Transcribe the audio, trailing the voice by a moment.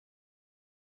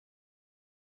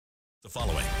The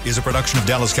following is a production of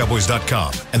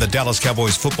DallasCowboys.com and the Dallas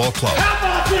Cowboys Football Club. How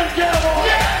about them Cowboys?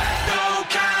 Yeah! Go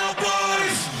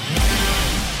Cowboys!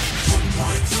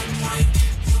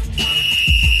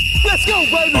 Let's go,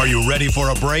 baby! Are you ready for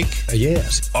a break?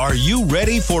 Yes. Are you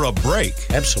ready for a break?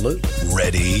 Absolutely.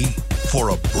 Ready for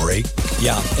a break?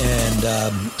 Yeah,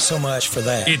 and so much for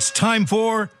that. It's time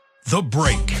for The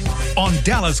Break on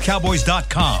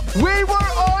DallasCowboys.com. We were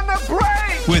on the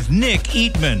break! With Nick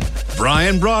Eatman,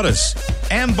 Brian Broaddus,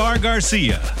 Ambar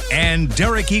Garcia, and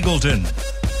Derek Eagleton.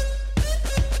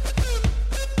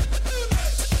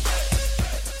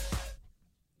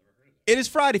 It is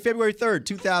Friday, February 3rd,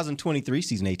 2023,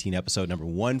 Season 18, Episode number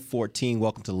 114.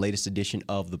 Welcome to the latest edition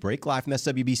of The Break, live from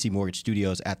SWBC Mortgage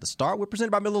Studios at the Start. We're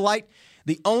presented by Miller Lite,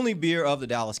 the only beer of the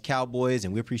Dallas Cowboys,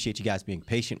 and we appreciate you guys being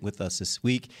patient with us this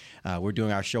week. We're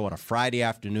doing our show on a Friday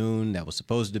afternoon that was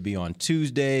supposed to be on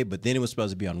Tuesday, but then it was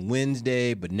supposed to be on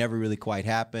Wednesday, but never really quite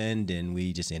happened, and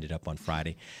we just ended up on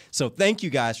Friday. So thank you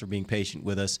guys for being patient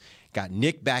with us. Got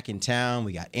Nick back in town.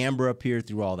 We got Amber up here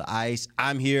through all the ice.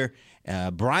 I'm here.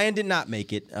 Brian did not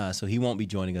make it, so he won't be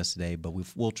joining us today, but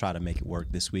we'll try to make it work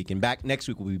this week. And back next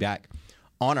week, we'll be back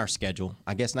on our schedule.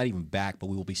 I guess not even back, but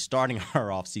we will be starting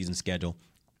our off-season schedule.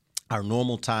 Our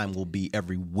normal time will be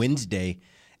every Wednesday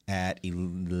at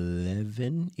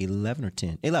 11 or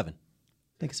 10? 11. I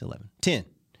think it's 11. 10.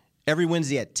 Every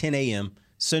Wednesday at 10 a.m.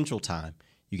 Central Time.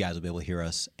 You guys will be able to hear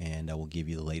us, and we'll give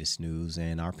you the latest news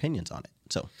and our opinions on it.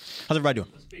 So, how's everybody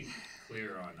doing? Let's be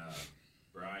clear on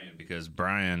Brian, because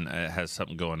Brian has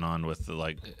something going on with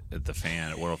the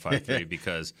fan at 105.3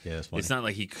 because it's not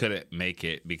like he couldn't make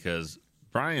it, because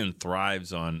Brian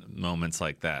thrives on moments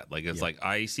like that. Like it's like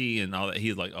icy and all that.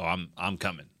 He's like, "Oh, I'm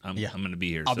coming. I'm going to be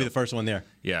here. I'll be the first one there.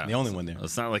 Yeah, the only one there."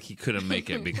 It's not like he couldn't make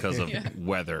it because of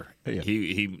weather. Yeah.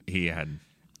 He had,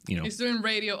 he's doing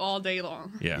radio all day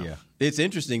long. Yeah. It's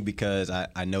interesting because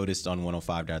I noticed on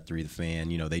 105.3 The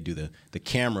Fan, they do the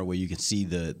camera where you can see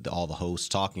all the hosts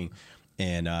talking.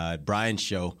 And Brian's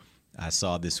show I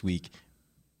saw this week,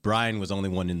 Brian was the only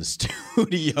one in the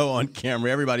studio on camera.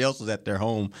 Everybody else was at their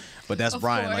home, but that's of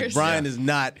Brian. course. Like Brian is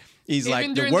not. He's even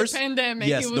like during the worst. The pandemic,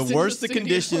 yes, he was the worst in the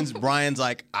conditions. Brian's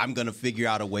like, I'm gonna figure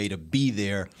out a way to be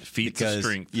there. Feats of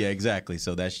strength. Yeah, exactly.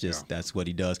 So that's what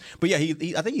he does. But yeah,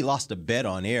 I think he lost a bet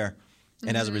on air,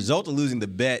 and as a result of losing the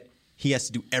bet, he has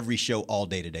to do every show all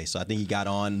day today. So I think he got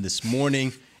on this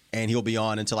morning, and he'll be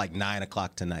on until like 9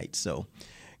 o'clock tonight. So.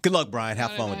 Good luck, Brian.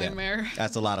 Have fun with that.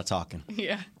 That's a lot of talking.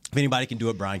 Yeah. If anybody can do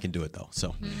it, Brian can do it, though.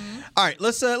 So, All right,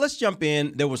 let's jump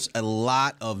in. There was a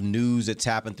lot of news that's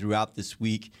happened throughout this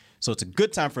week, so it's a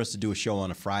good time for us to do a show on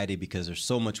a Friday because there's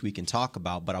so much we can talk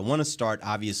about. But I want to start,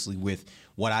 obviously, with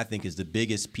what I think is the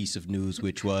biggest piece of news,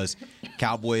 which was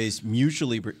Cowboys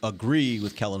mutually agree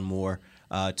with Kellen Moore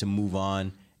to move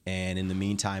on. And in the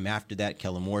meantime, after that,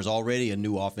 Kellen Moore is already a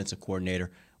new offensive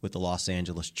coordinator with the Los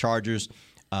Angeles Chargers.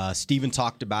 Steven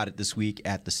talked about it this week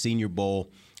at the Senior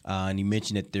Bowl, and he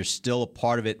mentioned that there's still a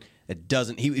part of it that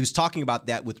doesn't. He was talking about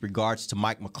that with regards to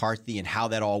Mike McCarthy and how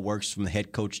that all works from the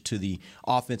head coach to the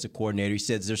offensive coordinator. He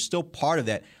says there's still part of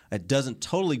that doesn't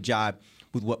totally jibe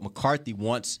with what McCarthy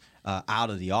wants out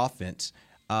of the offense.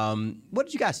 What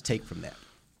did you guys take from that?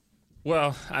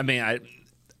 Well, I mean,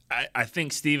 I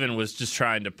think Steven was just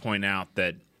trying to point out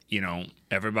that,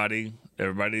 everybody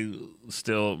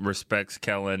still respects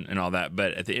Kellen and all that,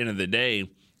 but at the end of the day,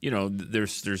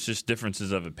 there's just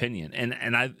differences of opinion, and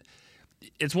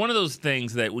it's one of those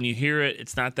things that when you hear it,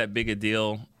 it's not that big a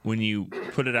deal. When you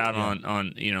put it out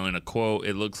on in a quote,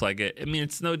 it looks like it. I mean,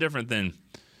 it's no different than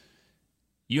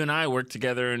you and I work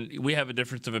together, and we have a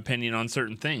difference of opinion on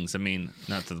certain things. I mean,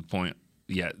 not to the point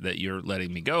yet that you're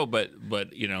letting me go, but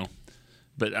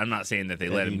I'm not saying that they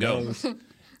let him go.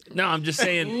 No, I'm just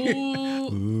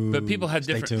saying. But people have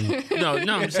different. No,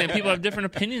 I'm just saying people have different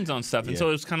opinions on stuff, and so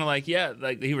it's kind of like,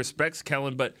 he respects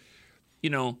Kellen, but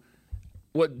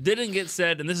what didn't get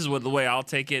said, and this is the way I'll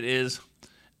take it is,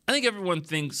 I think everyone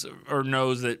thinks or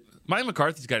knows that Mike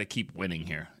McCarthy's got to keep winning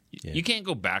here. Yeah. You can't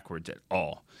go backwards at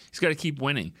all. He's got to keep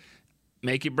winning.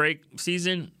 Make it break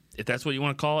season, if that's what you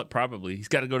want to call it, probably. He's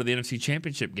got to go to the NFC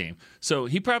Championship game. So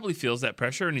he probably feels that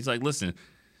pressure, and he's like, listen,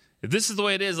 if this is the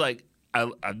way it is, like,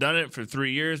 I've done it for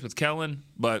 3 years with Kellen,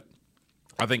 but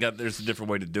I think there's a different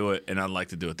way to do it, and I'd like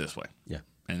to do it this way. Yeah.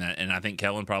 And I think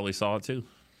Kellen probably saw it too.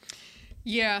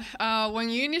 Yeah. When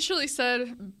you initially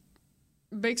said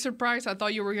big surprise, I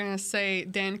thought you were going to say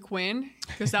Dan Quinn,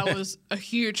 because that was a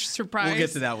huge surprise. We'll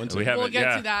get to that one too. We'll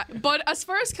get to that. But as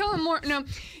far as Kellen Moore,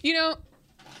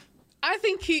 I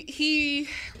think he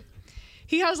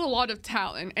has a lot of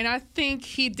talent, and I think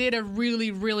he did a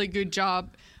really, really good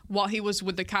job while he was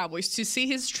with the Cowboys. To see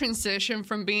his transition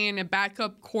from being a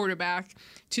backup quarterback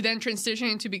to then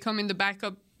transitioning to becoming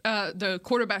the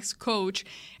quarterback's coach,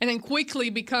 and then quickly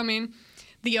becoming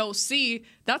the OC,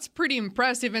 that's pretty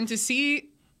impressive. And to see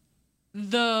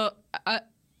the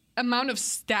amount of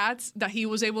stats that he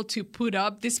was able to put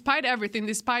up, despite everything,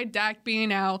 despite Dak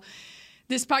being out,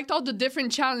 despite all the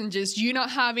different challenges, you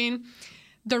not having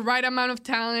the right amount of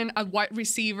talent at wide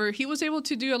receiver, he was able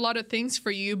to do a lot of things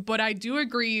for you. But I do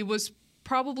agree it was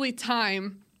probably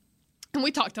time, and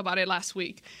we talked about it last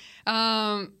week,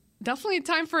 definitely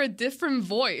time for a different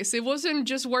voice. It wasn't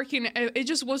just working. It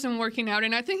just wasn't working out.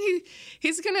 And I think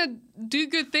he's going to do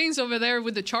good things over there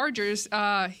with the Chargers.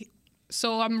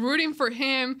 So I'm rooting for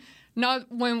him,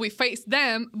 not when we face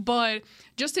them, but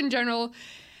just in general.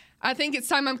 I think it's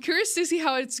time. I'm curious to see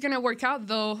how it's going to work out,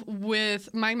 though,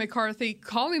 with Mike McCarthy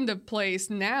calling the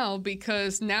plays now,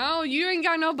 because now you ain't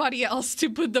got nobody else to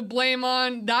put the blame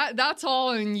on. That's all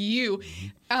on you.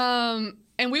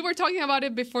 And we were talking about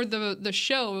it before the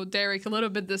show, Derek, a little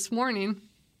bit this morning.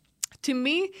 To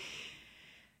me,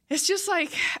 it's just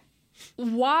like,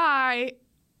 why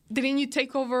didn't you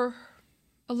take over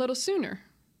a little sooner?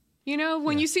 You know,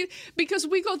 when you see, because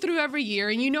we go through every year,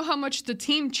 and you know how much the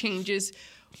team changes.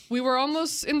 We were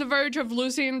almost in the verge of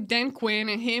losing Dan Quinn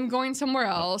and him going somewhere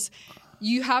else.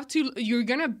 You're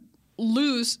going to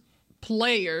lose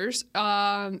players.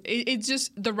 It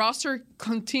just, the roster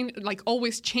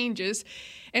always changes.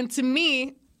 And to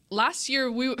me, last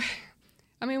year, we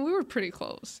were pretty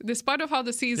close. Despite of how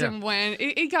the season went,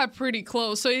 it got pretty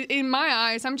close. So in my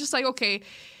eyes, I'm just like, okay,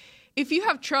 if you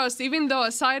have trust, even though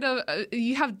aside of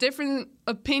you have different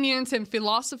opinions and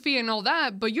philosophy and all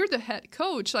that, but you're the head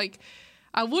coach, like,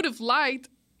 I would have liked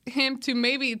him to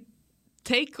maybe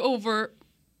take over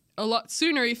a lot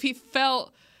sooner if he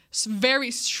felt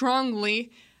very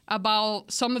strongly about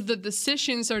some of the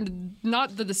decisions or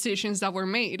not the decisions that were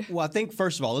made. Well, I think,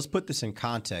 first of all, let's put this in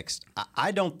context.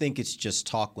 I don't think it's just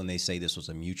talk when they say this was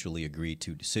a mutually agreed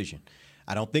to decision.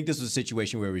 I don't think this was a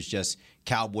situation where it was just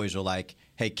Cowboys are like,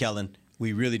 hey, Kellen,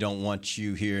 we really don't want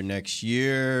you here next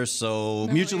year, so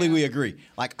mutually we agree.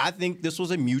 Like, I think this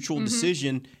was a mutual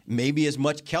decision, maybe as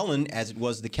much Kellen as it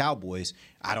was the Cowboys.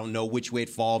 I don't know which way it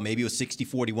fall. Maybe it was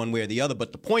 60-40 one way or the other.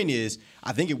 But the point is,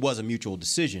 I think it was a mutual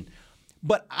decision.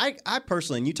 But I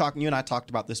personally, and you and I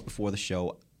talked about this before the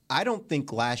show, I don't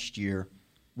think last year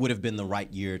would have been the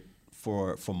right year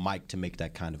for Mike to make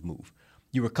that kind of move.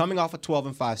 You were coming off a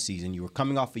 12-5 season. You were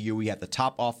coming off a year where you had the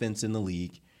top offense in the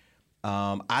league.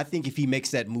 I think if he makes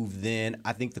that move then,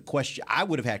 I think I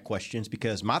would have had questions,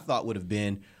 because my thought would have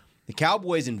been the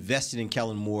Cowboys invested in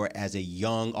Kellen Moore as a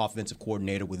young offensive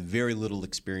coordinator with very little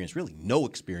experience, really no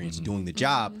experience doing the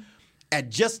job. At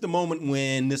just the moment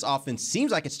when this offense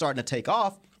seems like it's starting to take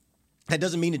off, that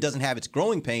doesn't mean it doesn't have its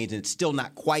growing pains and it's still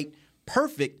not quite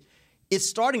perfect. It's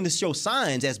starting to show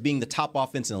signs as being the top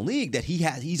offense in the league that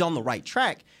he's on the right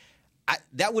track.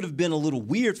 That would have been a little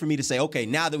weird for me to say, okay,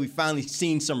 now that we've finally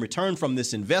seen some return from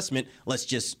this investment, let's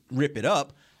just rip it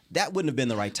up. That wouldn't have been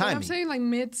the right timing. I'm saying like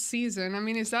mid-season. I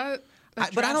mean, is that a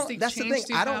but I don't. drastic That's the change thing.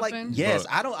 to I don't happen? like. Yes,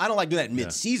 I don't like doing that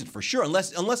mid-season for sure.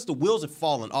 Unless the wheels have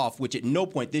fallen off, which at no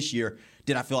point this year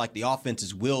did I feel like the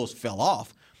offense's wheels fell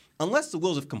off. Unless the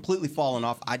wheels have completely fallen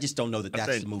off, I just don't know that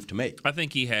that's the move to make. I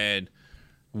think he had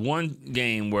one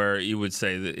game where you would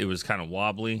say that it was kind of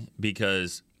wobbly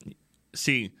because,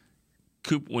 see,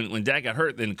 when Dak got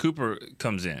hurt, then Cooper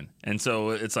comes in. And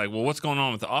so it's like, well, what's going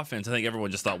on with the offense? I think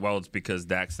everyone just thought, well, it's because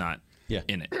Dak's not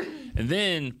in it. And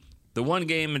then the one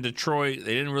game in Detroit,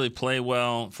 they didn't really play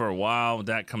well for a while.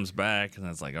 Dak comes back, and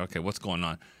it's like, okay, what's going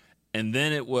on? And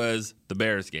then it was the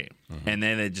Bears game, and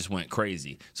then it just went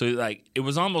crazy. So, like, it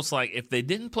was almost like if they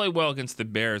didn't play well against the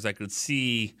Bears, I could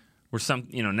see where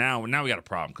now we got a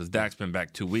problem because Dak's been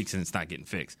back 2 weeks and it's not getting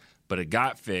fixed. But it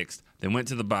got fixed. They went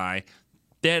to the bye.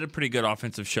 They had a pretty good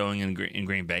offensive showing in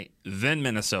Green Bay, then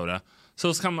Minnesota. So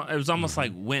it was almost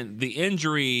like when the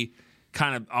injury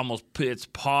kind of almost put its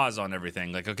pause on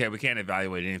everything. Like, okay, we can't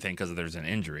evaluate anything because there's an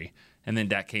injury. And then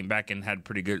Dak came back and had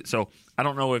pretty good. So I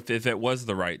don't know if it was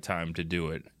the right time to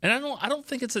do it. And I don't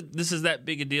think this is that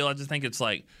big a deal. I just think it's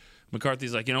like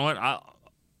McCarthy's like, you know what,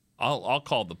 I'll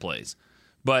call the plays.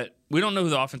 But we don't know who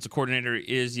the offensive coordinator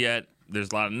is yet. There's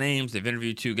a lot of names. They've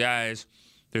interviewed two guys.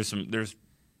 There's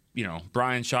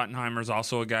Brian Schottenheimer's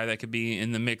also a guy that could be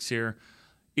in the mix here.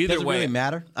 Either Does it way, really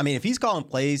matter? I mean, if he's calling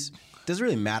plays, does it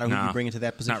really matter who you bring into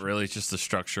that position? Not really. It's just the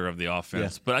structure of the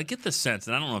offense. Yeah. But I get the sense,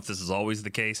 and I don't know if this is always the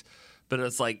case, but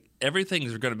it's like everything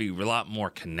is going to be a lot more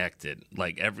connected.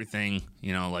 Like everything,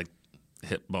 like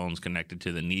hip bones connected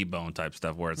to the knee bone type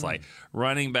stuff, where it's like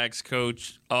running backs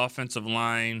coach, offensive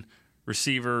line,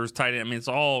 receivers, tight end. I mean, it's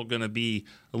all going to be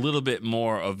a little bit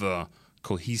more of a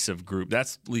cohesive group.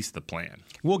 That's at least the plan.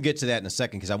 We'll get to that in a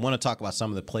second because I want to talk about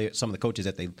some of the coaches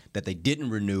that they didn't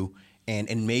renew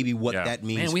and maybe what that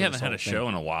means. Man, we for haven't this had whole a thing. show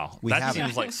in a while. We that haven't.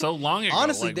 seems like so long ago.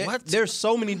 Honestly, like, there's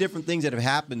so many different things that have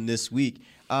happened this week.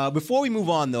 Before we move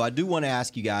on, though, I do want to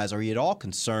ask you guys, are you at all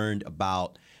concerned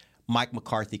about Mike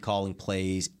McCarthy calling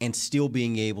plays and still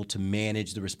being able to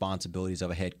manage the responsibilities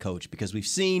of a head coach? Because we've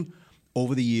seen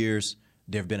over the years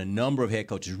there have been a number of head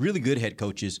coaches, really good head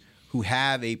coaches, who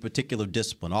have a particular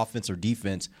discipline, offense or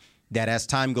defense, that as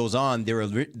time goes on, they're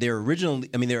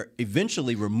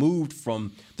eventually removed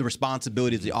from the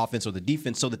responsibilities of the offense or the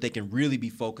defense so that they can really be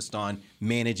focused on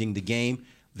managing the game.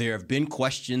 There have been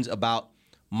questions about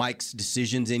Mike's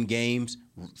decisions in games,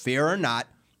 fair or not,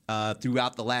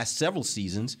 throughout the last several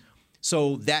seasons.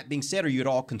 So that being said, are you at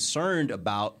all concerned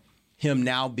about him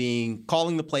now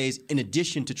calling the plays in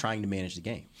addition to trying to manage the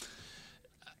game?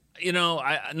 You know,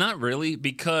 not really,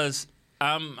 because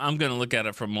I'm going to look at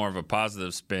it from more of a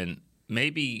positive spin.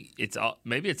 Maybe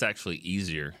it's actually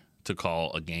easier to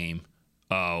call a game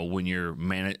when you're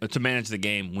to manage the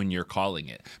game when you're calling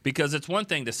it, because it's one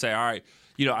thing to say, all right,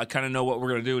 you know, I kind of know what we're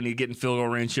going to do. We need to get in field goal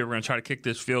range here. We're going to try to kick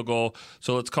this field goal.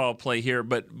 So let's call a play here.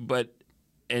 But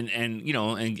you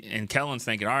know, and Kellen's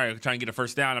thinking, all right, I'm trying to get a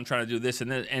first down. I'm trying to do this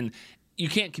and that, and you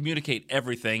can't communicate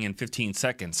everything in 15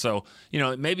 seconds. So, you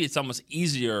know, maybe it's almost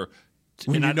easier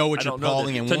when you know what you're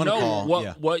calling and want to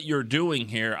call. What you're doing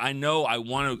here. I know I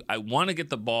want to get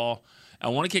the ball. I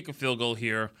want to kick a field goal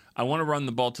here. I want to run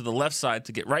the ball to the left side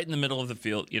to get right in the middle of the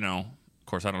field. You know, of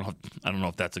course, I don't know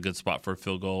if that's a good spot for a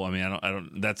field goal. I mean, I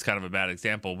don't. That's kind of a bad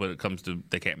example when it comes to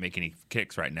they can't make any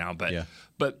kicks right now.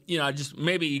 But you know,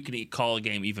 maybe you can call a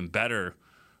game even better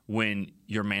when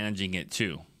you're managing it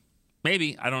too.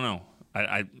 Maybe, I don't know.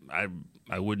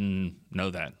 I wouldn't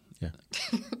know that. Yeah.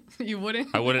 You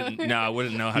wouldn't? I wouldn't. No, I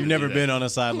wouldn't know how. You've to never do been that. on a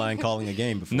sideline calling a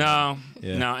game before. No,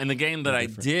 Yeah. no. In the game that I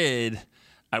did,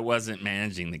 I wasn't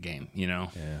managing the game. You know.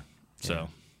 Yeah. So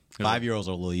 5-year-olds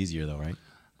are a little easier though, right?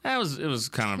 it was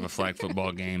kind of a flag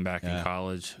football game back in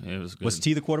college. It was good. Was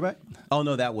T the quarterback? Oh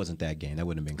no, that wasn't that game. That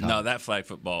wouldn't have been college. No, that flag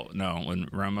football. No, when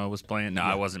Romo was playing,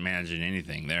 I wasn't managing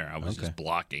anything there. I was just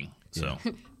blocking. So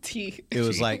T. It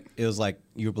was like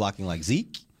you were blocking like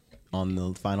Zeke on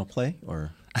the final play,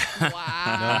 or Wow.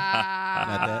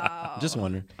 not that. Just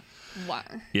wondering. Wow.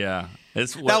 yeah,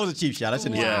 That was a cheap shot. I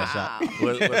shouldn't have taken Wow.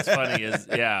 that shot. What's funny is,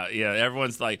 yeah,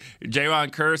 everyone's like,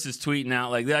 Jaron Curse is tweeting out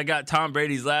like, I got Tom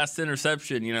Brady's last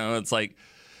interception. You know, it's like,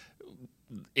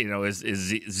 you know, is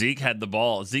Zeke had the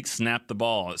ball? Zeke snapped the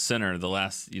ball at center. The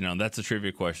last, you know, that's a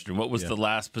trivia question. What was the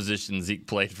last position Zeke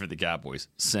played for the Cowboys?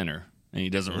 Center. And he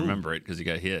doesn't remember it because he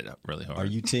got hit really hard. Are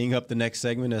you teeing up the next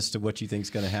segment as to what you think is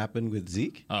going to happen with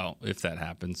Zeke? Oh, if that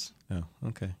happens. Oh,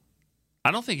 okay.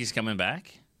 I don't think he's coming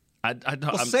back. I don't.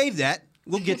 Well, save that.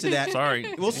 We'll get to that.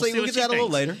 Sorry. We'll see. We'll what get she to that a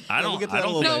little thinks. later. I We'll get to don't that a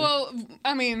little No, later. well,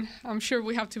 I mean, I'm sure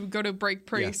we have to go to break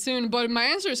pretty soon, but my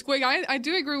answer is quick. I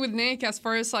do agree with Nick as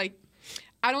far as like,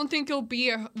 I don't think it'll be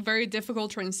a very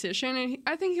difficult transition, and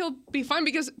I think he'll be fine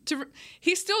because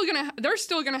they're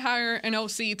still gonna hire an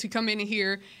OC to come in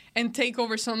here and take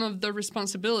over some of the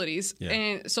responsibilities,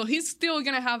 and so he's still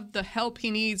gonna have the help he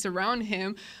needs around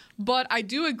him. But I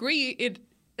do agree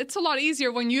it's a lot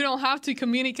easier when you don't have to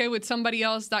communicate with somebody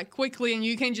else that quickly, and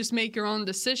you can just make your own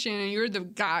decision, and you're the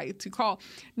guy to call.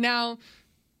 Now,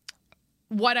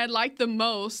 what I like the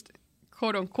most,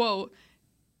 quote unquote,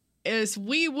 is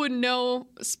we would know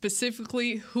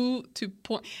specifically who to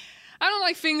point. I don't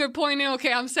like finger pointing.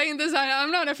 Okay, I'm saying this.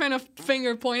 I'm not a fan of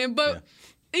finger pointing, but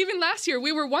even last year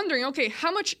we were wondering, okay,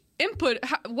 how much input,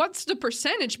 what's the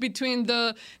percentage between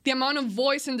the amount of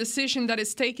voice and decision that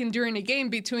is taken during a game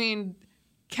between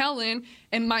Kellen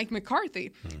and Mike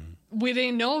McCarthy? We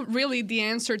didn't know really the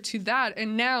answer to that,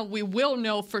 and now we will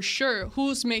know for sure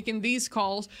who's making these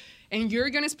calls. And you're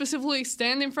going to specifically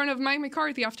stand in front of Mike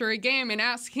McCarthy after a game and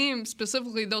ask him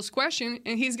specifically those questions,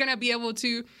 and he's going to be able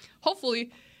to hopefully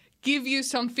give you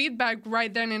some feedback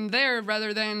right then and there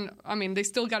rather than, I mean, they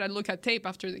still got to look at tape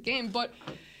after the game, but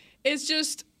it's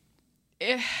just,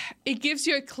 it gives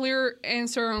you a clear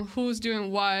answer on who's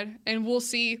doing what, and we'll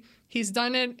see. He's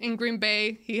done it in Green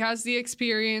Bay. He has the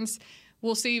experience.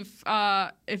 We'll see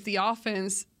if the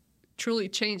offense truly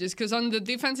changes, because on the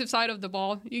defensive side of the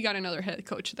ball, you got another head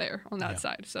coach there on that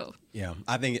side. So yeah,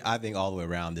 I think all the way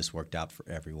around this worked out for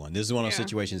everyone. This is one of those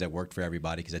situations that worked for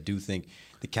everybody, because I do think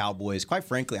the Cowboys, quite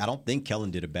frankly, I don't think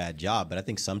Kellen did a bad job, but I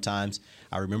think sometimes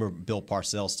I remember Bill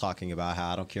Parcells talking about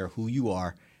how I don't care who you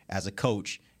are as a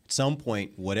coach, at some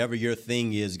point, whatever your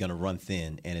thing is going to run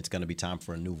thin, and it's going to be time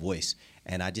for a new voice.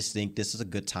 And I just think this is a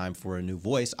good time for a new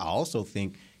voice. I also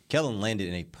think Kellen landed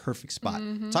in a perfect spot.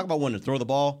 Talk about wanting to throw the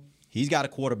ball. He's got a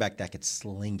quarterback that could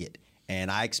sling it.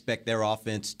 And I expect their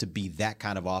offense to be that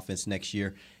kind of offense next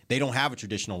year. They don't have a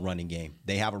traditional running game.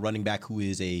 They have a running back who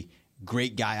is a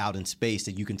great guy out in space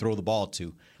that you can throw the ball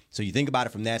to. So you think about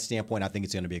it from that standpoint, I think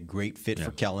it's going to be a great fit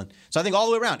for Kellen. So I think all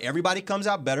the way around, everybody comes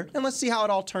out better. And let's see how it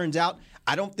all turns out.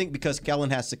 I don't think because Kellen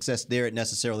has success there, it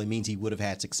necessarily means he would have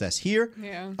had success here.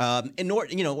 Yeah.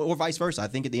 Or vice versa. I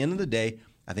think at the end of the day,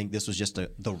 I think this was just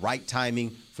the right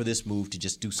timing for this move to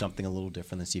just do something a little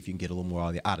different and see if you can get a little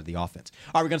more out of the offense.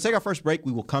 All right, we're going to take our first break.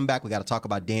 We will come back. We got to talk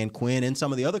about Dan Quinn and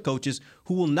some of the other coaches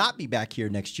who will not be back here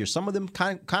next year. Some of them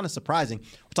kind of surprising.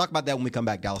 We'll talk about that when we come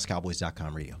back.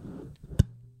 DallasCowboys.com radio.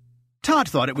 Todd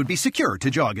thought it would be secure to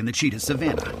jog in the cheetah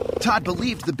savanna. Todd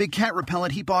believed the big cat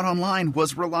repellent he bought online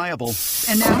was reliable.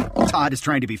 And now, Todd is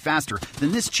trying to be faster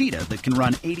than this cheetah that can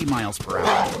run 80 miles per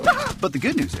hour. But the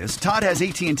good news is, Todd has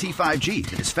AT&T 5G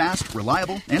that is fast,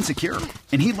 reliable, and secure.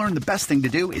 And he learned the best thing to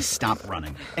do is stop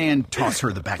running and toss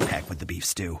her the backpack with the beef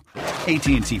stew.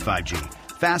 AT&T 5G.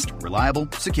 Fast, reliable,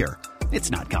 secure. It's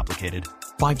not complicated.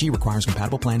 5G requires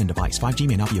compatible plan and device. 5G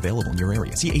may not be available in your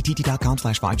area. See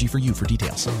att.com/5G for you for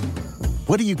details.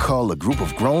 What do you call a group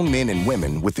of grown men and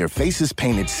women with their faces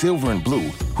painted silver and blue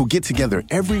who get together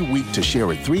every week to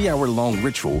share a 3-hour-long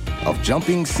ritual of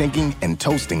jumping, singing, and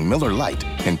toasting Miller Lite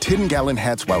in 10-gallon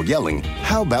hats while yelling,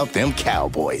 "How about them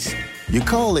Cowboys?" You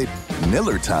call it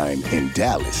Miller Time in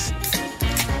Dallas.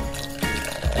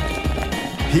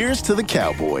 Here's to the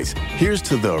Cowboys. Here's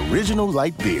to the original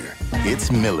light beer.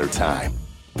 It's Miller Time.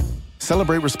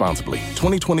 Celebrate responsibly.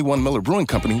 2021 Miller Brewing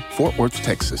Company, Fort Worth,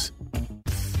 Texas.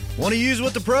 Want to use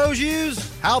what the pros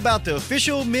use? How about the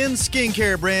official men's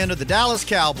skincare brand of the Dallas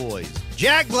Cowboys,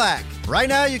 Jack Black. Right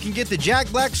now you can get the Jack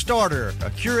Black Starter,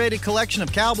 a curated collection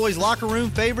of Cowboys locker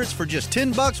room favorites for just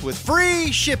 $10 with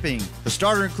free shipping. The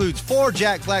starter includes 4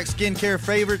 Jack Black skincare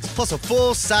favorites plus a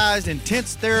full-sized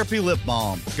intense therapy lip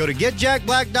balm. Go to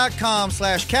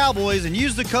getjackblack.com/cowboys and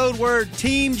use the code word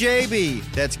TEAMJB.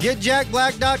 That's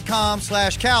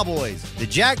getjackblack.com/cowboys. The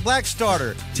Jack Black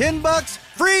Starter, $10,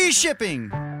 free shipping.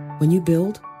 When you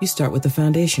build, you start with the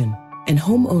foundation. And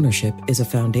home ownership is a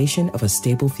foundation of a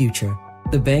stable future.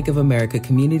 The Bank of America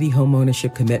Community Home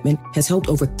Ownership Commitment has helped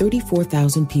over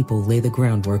 34,000 people lay the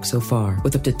groundwork so far,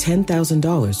 with up to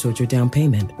 $10,000 towards your down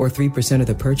payment or 3% of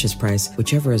the purchase price,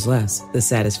 whichever is less. The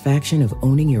satisfaction of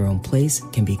owning your own place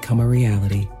can become a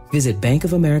reality. Visit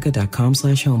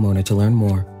bankofamerica.com/homeowner to learn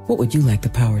more. What would you like the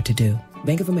power to do?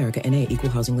 Bank of America N.A. Equal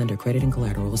Housing Lender. Credit and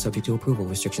collateral is subject to approval.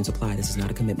 Restrictions apply. This is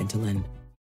not a commitment to lend.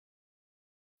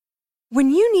 When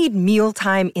you need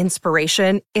mealtime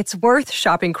inspiration, it's worth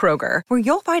shopping Kroger, where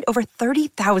you'll find over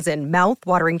 30,000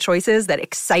 mouth-watering choices that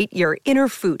excite your inner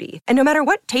foodie. And no matter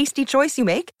what tasty choice you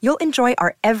make, you'll enjoy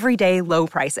our everyday low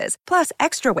prices, plus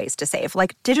extra ways to save,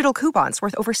 like digital coupons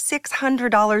worth over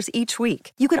 $600 each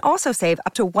week. You can also save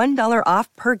up to $1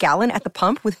 off per gallon at the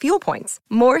pump with fuel points.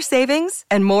 More savings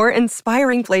and more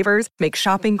inspiring flavors make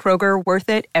shopping Kroger worth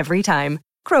it every time.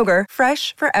 Kroger,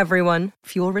 fresh for everyone.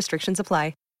 Fuel restrictions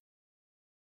apply.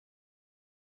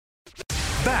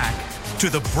 Back to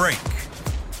the break.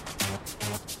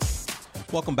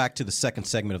 Welcome back to the second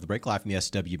segment of the break, live from the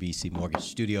SWBC Mortgage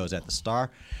Studios at the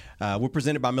Star. We're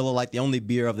presented by Miller Lite, the only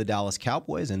beer of the Dallas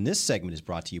Cowboys, and this segment is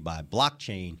brought to you by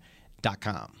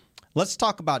Blockchain.com. Let's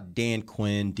talk about Dan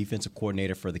Quinn, defensive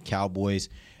coordinator for the Cowboys.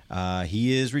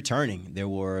 He is returning. There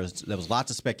was lots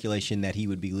of speculation that he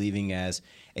would be leaving as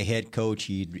a head coach.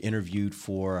 He interviewed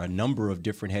for a number of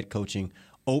different head coaching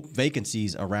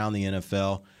vacancies around the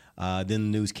NFL. Then the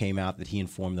news came out that he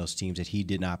informed those teams that he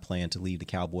did not plan to leave the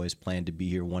Cowboys, planned to be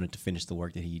here, wanted to finish the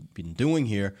work that he'd been doing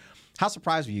here. How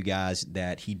surprised were you guys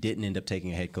that he didn't end up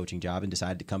taking a head coaching job and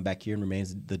decided to come back here and remain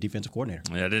the defensive coordinator?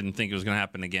 I didn't think it was going to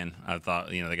happen again. I thought,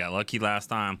 they got lucky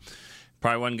last time.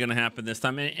 Probably wasn't going to happen this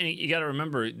time. And you got to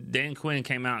remember, Dan Quinn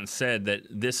came out and said that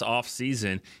this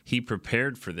offseason he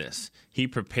prepared for this. He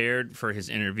prepared for his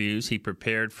interviews. He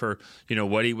prepared for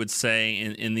what he would say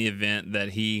in the event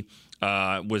that he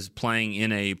was playing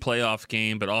in a playoff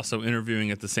game, but also interviewing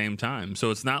at the same time.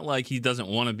 So it's not like he doesn't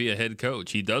want to be a head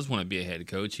coach. He does want to be a head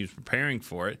coach. He's preparing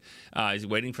for it. He's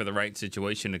waiting for the right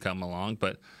situation to come along.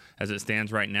 But as it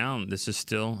stands right now, this is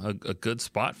still a good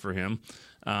spot for him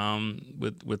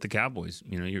with the Cowboys.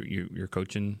 You're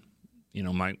coaching,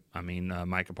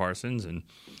 Micah Parsons, and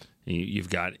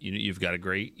you've got a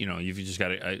great, you've just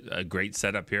got a great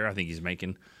setup here. I think he's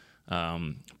making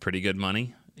pretty good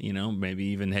money. Maybe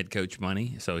even head coach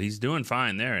money. So he's doing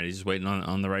fine there, and he's just waiting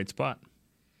on the right spot.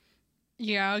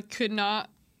 Yeah, I could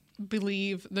not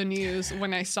believe the news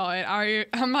when I saw it.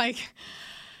 I'm like,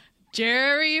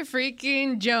 Jerry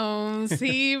freaking Jones.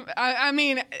 I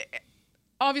mean,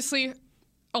 obviously,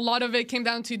 a lot of it came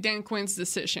down to Dan Quinn's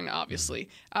decision, obviously.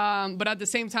 But at the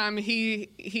same time,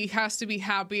 he has to be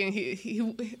happy and he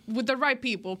with the right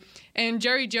people. And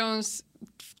Jerry Jones,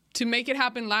 to make it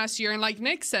happen last year, and like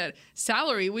Nick said,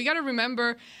 salary, we got to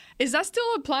remember, is that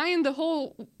still applying the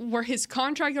whole, where his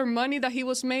contract or money that he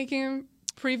was making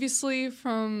previously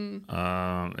from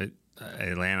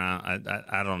Atlanta?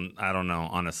 I don't know,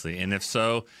 honestly. And if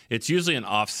so, it's usually an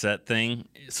offset thing.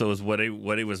 So is what he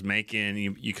was making,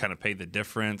 you kind of pay the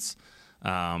difference.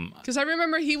 Because I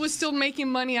remember he was still making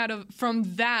money from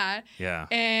that,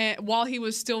 and while he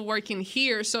was still working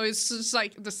here. So it's just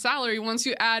like the salary, once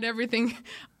you add everything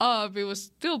up, it was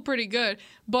still pretty good.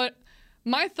 But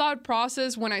my thought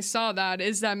process when I saw that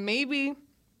is that maybe,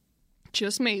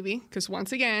 just maybe, because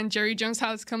once again, Jerry Jones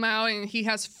has come out and he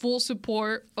has full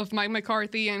support of Mike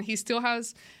McCarthy, and he still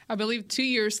has, I believe, 2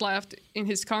 years left in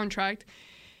his contract.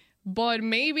 But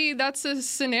maybe that's a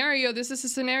scenario. This is a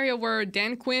scenario where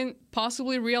Dan Quinn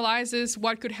possibly realizes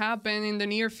what could happen in the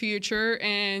near future,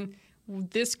 and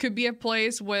this could be a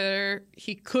place where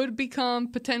he could become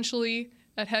potentially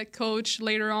a head coach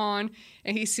later on,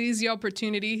 and he sees the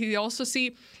opportunity. He also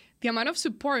sees the amount of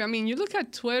support. I mean, you look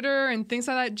at Twitter and things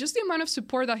like that, just the amount of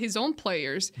support that his own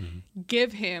players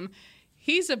give him.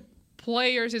 He's a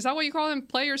players, is that what you call him?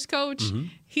 Players coach?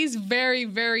 He's very,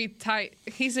 very tight.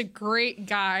 He's a great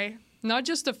guy. Not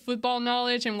just the football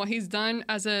knowledge and what he's done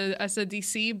as a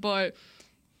DC, but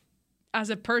as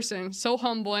a person, so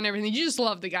humble and everything. You just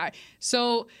love the guy.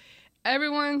 So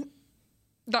everyone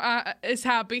is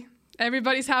happy.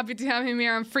 Everybody's happy to have him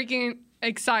here. I'm freaking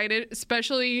excited,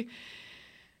 especially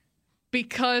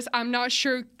because I'm not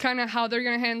sure kind of how they're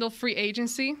going to handle free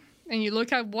agency. And you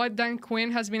look at what Dan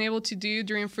Quinn has been able to do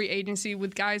during free agency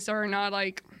with guys that are not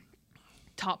like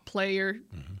top player,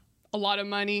 a lot of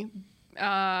money,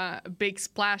 big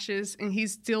splashes, and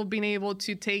he's still been able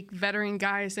to take veteran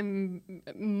guys and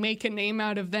make a name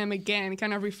out of them again,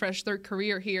 kind of refresh their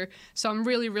career here. So I'm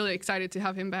really, really excited to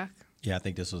have him back. Yeah, I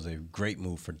think this was a great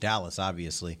move for Dallas,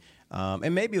 obviously.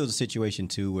 And maybe it was a situation,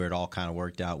 too, where it all kind of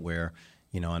worked out where,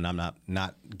 you know, and I'm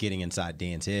not getting inside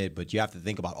Dan's head, but you have to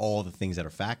think about all the things that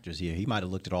are factors here. He might have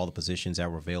looked at all the positions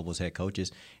that were available as head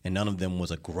coaches, and none of them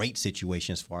was a great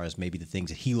situation as far as maybe the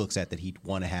things that he looks at that he'd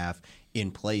want to have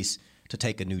in place to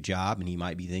take a new job, and he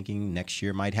might be thinking next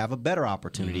year might have a better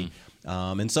opportunity.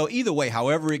 And so either way,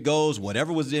 however it goes,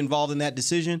 whatever was involved in that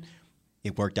decision,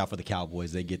 it worked out for the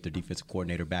Cowboys. They get their defensive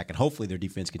coordinator back, and hopefully their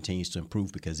defense continues to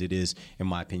improve because it is, in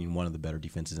my opinion, one of the better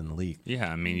defenses in the league.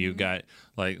 Yeah, I mean, you got,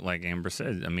 like Amber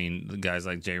said, I mean, the guys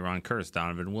like J-Ron Curse,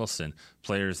 Donovan Wilson,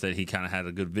 players that he kind of had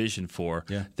a good vision for,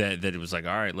 that it was like,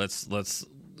 all right, let's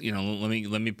you know,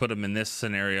 let me put them in this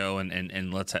scenario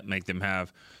and let's make them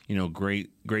have, you know,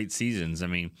 great seasons. I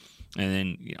mean, and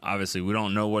then obviously we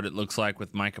don't know what it looks like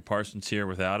with Micah Parsons here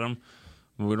without him.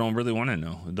 We don't really want to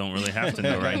know. We don't really have to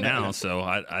know right now. So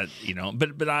I you know,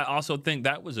 but I also think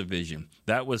that was a vision.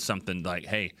 That was something like,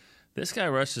 hey, this guy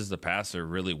rushes the passer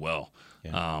really well.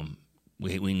 Yeah.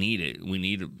 We need it. We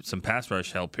need some pass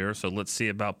rush help here. So let's see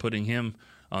about putting him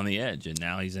on the edge. And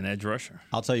now he's an edge rusher.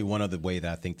 I'll tell you one other way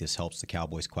that I think this helps the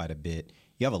Cowboys quite a bit.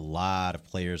 You have a lot of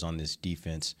players on this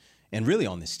defense and really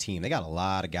on this team. They got a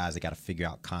lot of guys they got to figure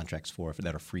out contracts for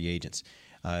that are free agents.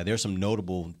 There's some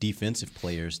notable defensive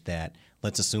players that,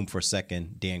 let's assume for a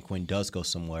second, Dan Quinn does go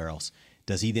somewhere else.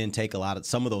 Does he then take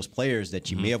some of those players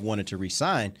that you may have wanted to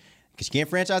re-sign, because you can't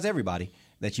franchise everybody,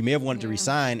 that you may have wanted to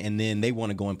re-sign, and then they want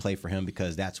to go and play for him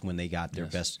because that's when they got their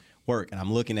best work. And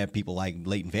I'm looking at people like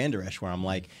Leighton Vander Esch, where I'm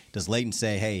like, does Leighton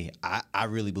say, hey, I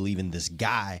really believe in this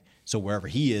guy, so wherever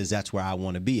he is, that's where I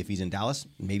want to be. If he's in Dallas,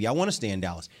 maybe I want to stay in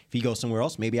Dallas. If he goes somewhere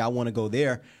else, maybe I want to go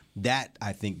there. That,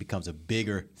 I think, becomes a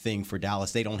bigger thing for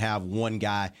Dallas. They don't have one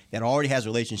guy that already has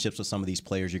relationships with some of these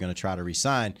players you're going to try to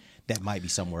re-sign that might be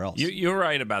somewhere else. You're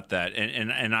right about that,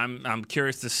 and I'm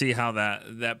curious to see how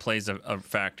that plays a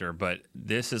factor. But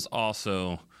this is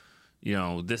also, you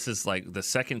know, this is like the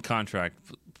second contract.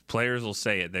 Players will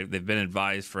say it. They've been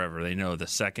advised forever. They know the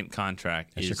second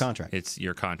contract is your contract. It's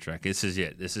your contract. This is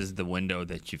it. This is the window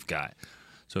that you've got.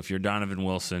 So if you're Donovan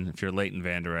Wilson, if you're Leighton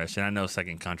Vander Esch, and I know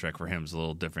second contract for him is a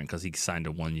little different because he signed a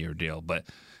 1-year deal, but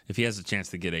if he has a chance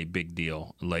to get a big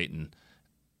deal, Leighton,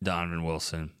 Donovan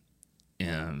Wilson,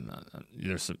 and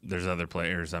there's other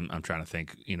players. I'm trying to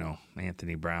think. You know,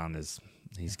 Anthony Brown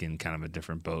he's getting kind of a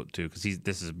different boat too because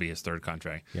this is be his third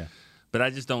contract. Yeah. But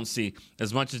I just don't see,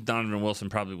 as much as Donovan Wilson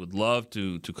probably would love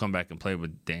to come back and play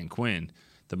with Dan Quinn,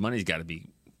 the money's got to be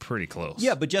pretty close.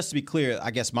 Yeah, but just to be clear,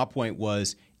 I guess my point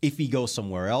was, if he goes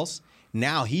somewhere else.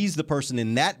 Now he's the person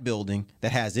in that building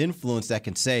that has influence that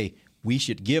can say, we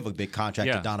should give a big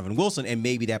contract to Donovan Wilson, and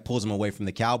maybe that pulls him away from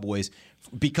the Cowboys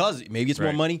because maybe it's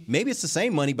more money, maybe it's the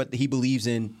same money, but he believes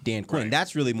in Dan Quinn. Right.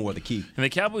 That's really more the key. And the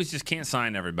Cowboys just can't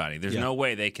sign everybody. There's no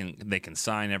way they can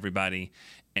sign everybody.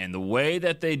 And the way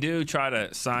that they do try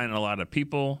to sign a lot of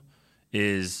people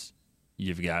is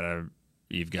you've got to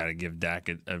give Dak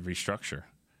a restructure.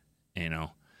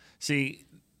 See,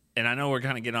 and I know we're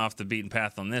kind of getting off the beaten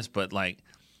path on this, but like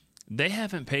they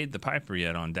haven't paid the piper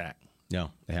yet on Dak.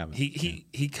 No, they haven't.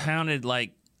 He counted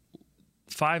like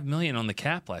 $5 million on the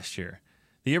cap last year.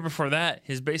 The year before that,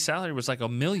 his base salary was like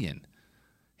 $1 million.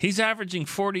 He's averaging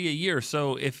 $40 a year.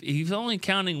 So if he's only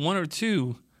counting 1 or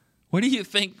 2, what do you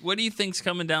think? What do you think's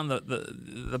coming down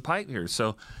the pipe here?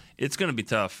 So it's going to be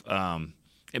tough.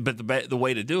 But the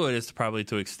way to do it is probably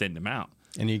to extend him out.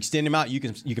 And you extend him out, you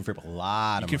can free up a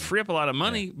lot of money. You can free up a lot of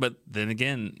money, but then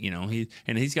again,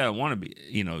 he's got to want to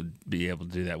be able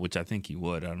to do that, which I think he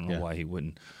would. I don't know why he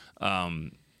wouldn't.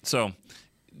 So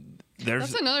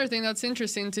that's another thing that's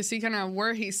interesting to see kind of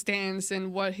where he stands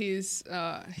and what his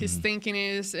thinking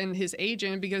is and his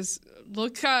agent, because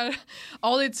look at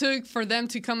all it took for them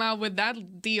to come out with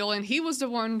that deal, and he was the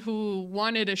one who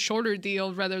wanted a shorter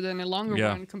deal rather than a longer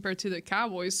one compared to the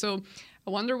Cowboys. So I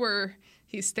wonder where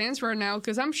he stands right now,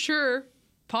 because I'm sure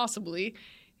possibly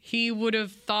he would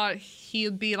have thought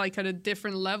he'd be like at a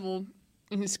different level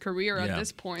in his career at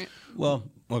this point. Well,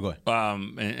 go ahead.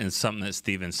 And something that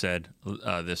Steven said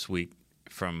this week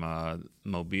from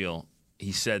Mobile,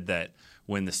 he said that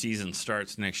when the season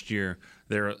starts next year,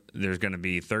 there's going to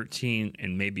be 13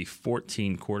 and maybe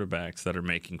 14 quarterbacks that are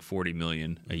making $40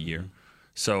 million a year.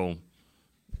 So,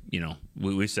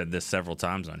 we've said this several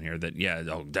times on here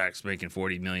that, Dak's making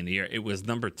 $40 million a year. It was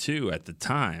number 2 at the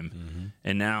time,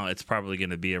 and now it's probably going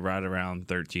to be right around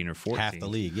 13 or 14. Half the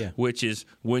league, yeah. Which is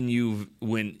when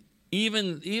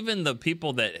even the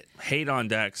people that hate on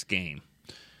Dak's game,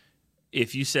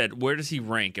 if you said, where does he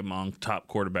rank among top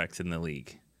quarterbacks in the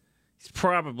league? He's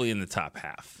probably in the top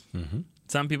half.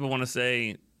 Some people want to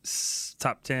say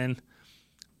top 10.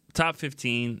 Top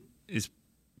 15 is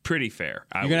pretty fair.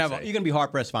 You're gonna be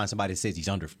hard pressed to find somebody that says he's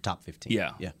under top 15.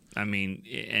 Yeah. I mean,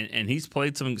 and he's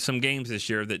played some games this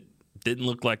year that didn't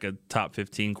look like a top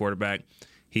 15 quarterback.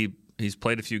 He's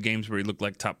played a few games where he looked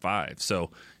like top 5.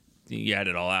 So you add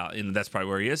it all out, and that's probably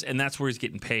where he is, and that's where he's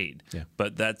getting paid. Yeah.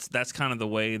 But that's kind of the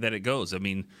way that it goes. I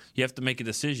mean, you have to make a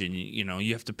decision.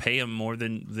 You have to pay him more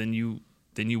than you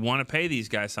want to pay these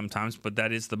guys sometimes, but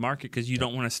that is the market because you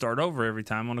don't want to start over every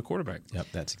time on a quarterback. Yep,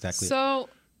 that's exactly it. So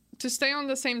to stay on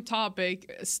the same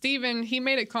topic, Steven, he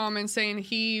made a comment saying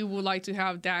he would like to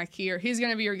have Dak here. He's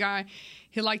going to be your guy.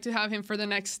 He'd like to have him for the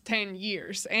next 10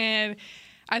 years. And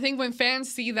I think when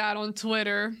fans see that on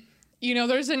Twitter,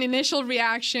 there's an initial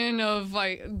reaction of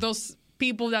like those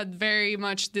people that very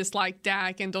much dislike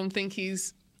Dak and don't think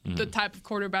he's the type of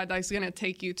quarterback that's going to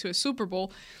take you to a Super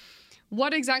Bowl.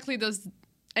 What exactly does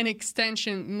an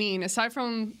extension mean? Aside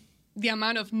from the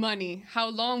amount of money, how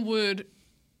long would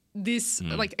this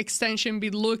extension be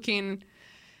looking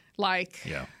like?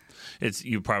 Yeah, it's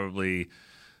probably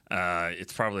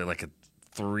like a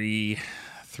three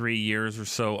years or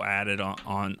so added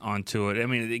onto it. I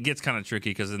mean, it gets kind of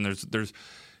tricky because then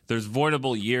there's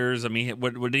voidable years. I mean,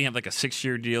 what did he have, like a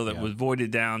 6-year deal that was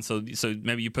voided down? So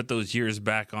maybe you put those years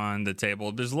back on the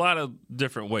table. There's a lot of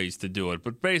different ways to do it,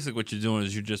 but basically what you're doing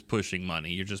is you're just pushing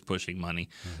money. You're just pushing money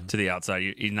to the outside.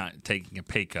 You're not taking a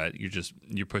pay cut.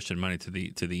 You're pushing money to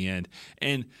the end.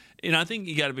 And I think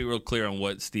you got to be real clear on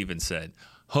what Steven said.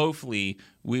 Hopefully,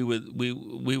 we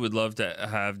would love to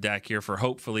have Dak here for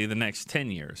hopefully the next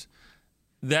 10 years.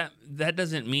 That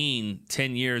doesn't mean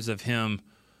 10 years of him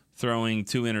throwing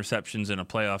 2 interceptions in a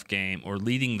playoff game or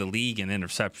leading the league in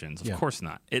interceptions. Of course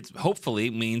not. It hopefully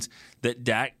means that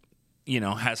Dak,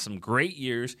 has some great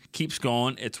years, keeps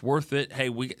going. It's worth it. Hey,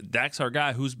 Dak's our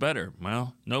guy. Who's better?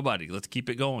 Well, nobody. Let's keep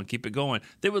it going. Keep it going.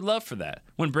 They would love for that.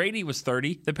 When Brady was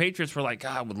 30, the Patriots were like,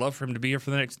 I would love for him to be here for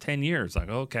the next 10 years. Like,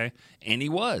 okay. And he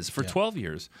was for 12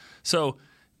 years. So,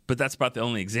 but that's about the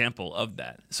only example of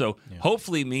that. So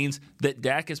hopefully it means that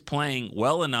Dak is playing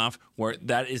well enough where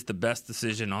that is the best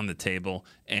decision on the table.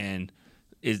 And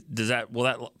will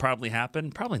that probably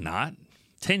happen? Probably not.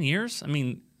 10 years? I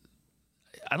mean,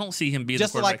 I don't see him being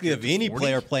just the likely of any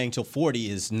player playing till 40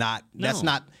 is not. No. That's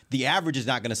not the average. Is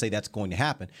not going to say that's going to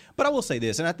happen. But I will say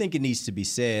this, and I think it needs to be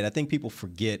said. I think people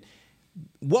forget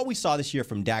what we saw this year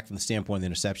from Dak from the standpoint of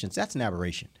the interceptions. That's an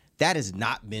aberration. That has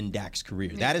not been Dak's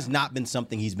career. Yeah. That has not been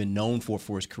something he's been known for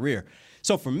his career.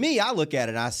 So for me, I look at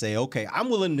it and I say, okay, I'm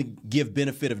willing to give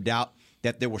benefit of doubt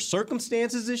that there were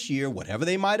circumstances this year, whatever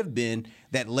they might have been,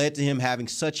 that led to him having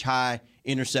such high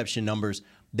interception numbers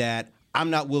that I'm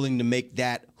not willing to make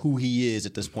that who he is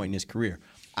at this point in his career.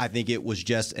 I think it was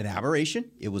just an aberration.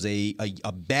 It was a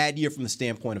bad year from the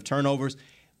standpoint of turnovers.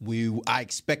 I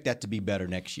expect that to be better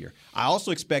next year. I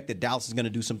also expect that Dallas is going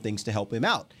to do some things to help him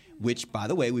out, which, by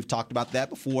the way, we've talked about that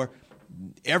before.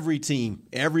 Every team,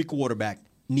 every quarterback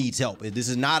needs help. This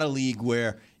is not a league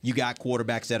where you got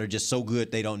quarterbacks that are just so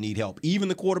good they don't need help. Even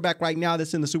the quarterback right now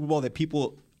that's in the Super Bowl that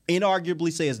people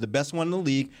inarguably say is the best one in the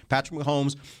league, Patrick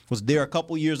Mahomes, was there a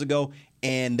couple years ago,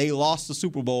 and they lost the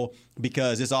Super Bowl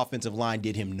because his offensive line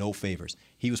did him no favors.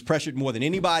 He was pressured more than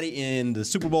anybody in the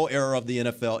Super Bowl era of the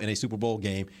NFL in a Super Bowl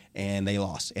game, and they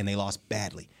lost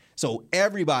badly. So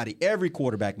every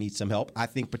quarterback needs some help. I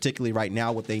think particularly right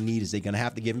now what they need is they're going to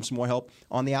have to give him some more help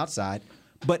on the outside.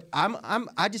 But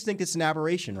I just think it's an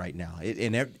aberration right now,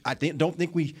 don't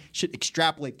think we should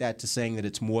extrapolate that to saying that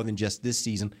it's more than just this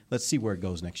season. Let's see where it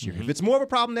goes next year. If it's more of a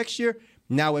problem next year,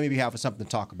 now we maybe have something to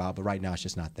talk about. But right now, it's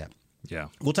just not that. Yeah.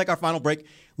 We'll take our final break.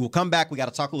 We'll come back. We got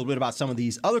to talk a little bit about some of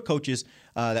these other coaches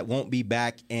that won't be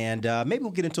back, and maybe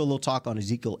we'll get into a little talk on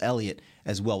Ezekiel Elliott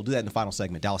as well. We'll do that in the final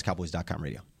segment. DallasCowboys.com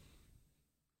radio.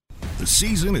 The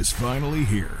season is finally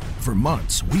here. For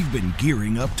months, we've been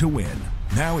gearing up to win.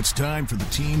 Now it's time for the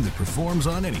team that performs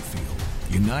on any field,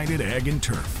 United Ag and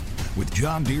Turf. With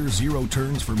John Deere Zero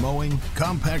Turns for mowing,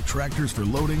 compact tractors for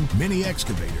loading, mini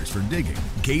excavators for digging,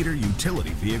 Gator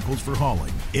utility vehicles for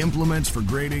hauling, implements for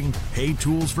grading, hay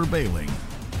tools for baling.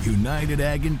 United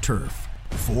Ag and Turf,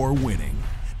 for winning.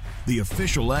 The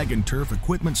official Ag and Turf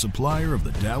equipment supplier of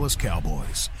the Dallas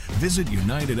Cowboys. Visit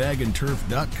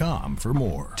UnitedAgAndTurf.com for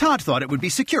more. Todd thought it would be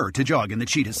secure to jog in the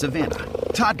cheetah savanna.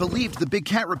 Todd believed the big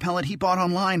cat repellent he bought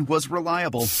online was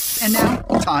reliable. And now,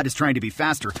 Todd is trying to be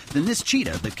faster than this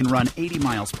cheetah that can run 80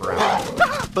 miles per hour.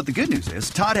 But the good news is,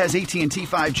 Todd has AT&T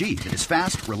 5G that is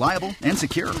fast, reliable, and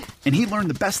secure. And he learned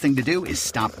the best thing to do is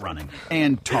stop running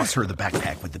and toss her the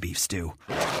backpack with the beef stew.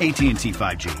 AT&T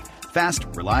 5G. Fast,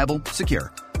 reliable,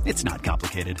 secure. It's not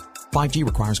complicated. 5G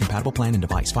requires compatible plan and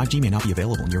device. 5G may not be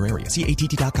available in your area. See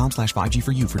att.com/5G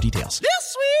for you for details.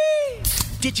 This week!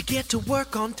 Did you get to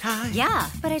work on time? Yeah,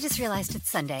 but I just realized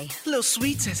it's Sunday. Little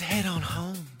Sweet says head on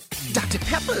home. Dr.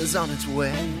 Pepper's on its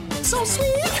way. So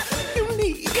sweet,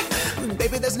 unique.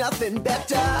 Baby, there's nothing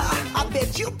better. I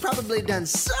bet you've probably done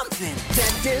something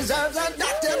that deserves a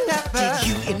Dr. Pepper. Did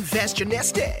you invest your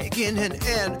nest egg in an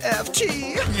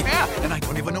NFT? Yeah, and I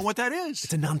don't even know what that is.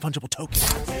 It's a non-fungible token.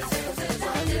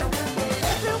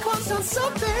 Everyone's done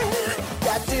something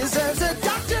that deserves a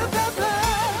Dr.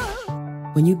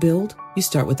 Pepper. When you build, you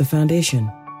start with the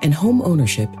foundation. And home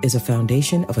ownership is a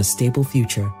foundation of a stable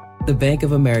future. The Bank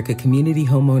of America Community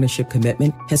Homeownership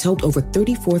Commitment has helped over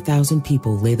 34,000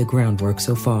 people lay the groundwork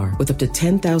so far, with up to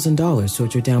 $10,000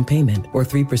 towards your down payment or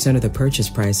 3% of the purchase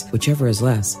price, whichever is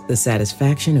less. The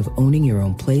satisfaction of owning your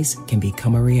own place can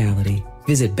become a reality.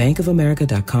 Visit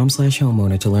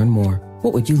bankofamerica.com/homeowner to learn more.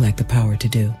 What would you like the power to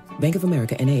do? Bank of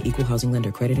America N.A. Equal Housing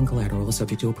Lender. Credit and collateral is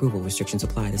subject to approval. Restrictions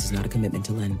apply. This is not a commitment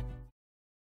to lend.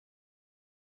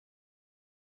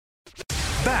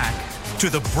 Back to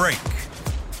the break.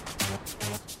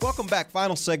 Welcome back.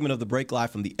 Final segment of the break, live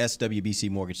from the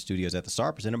SWBC Mortgage Studios at the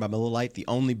Star, presented by Miller Lite, the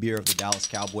only beer of the Dallas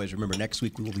Cowboys. Remember, next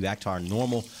week we will be back to our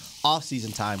normal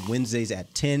off-season time, Wednesdays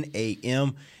at 10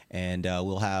 a.m., and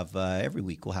we'll have, every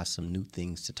week, we'll have some new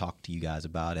things to talk to you guys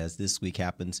about. As this week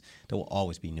happens, there will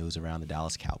always be news around the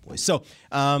Dallas Cowboys. So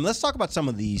let's talk about some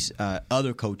of these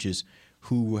other coaches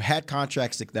who had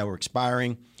contracts that were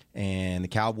expiring, and the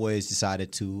Cowboys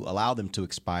decided to allow them to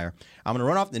expire. I'm going to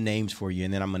run off the names for you,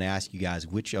 and then I'm going to ask you guys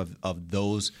which of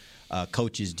those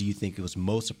coaches do you think it was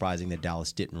most surprising that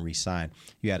Dallas didn't re-sign.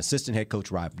 You had assistant head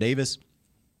coach Rob Davis,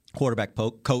 quarterback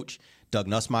coach Doug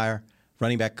Nussmeier,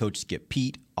 running back coach Skip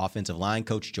Peete, offensive line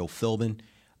coach Joe Philbin,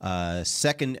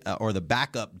 the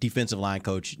backup defensive line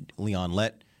coach Leon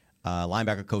Lett,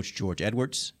 linebacker coach George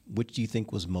Edwards. Which do you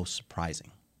think was most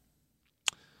surprising?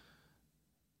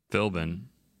 Philbin,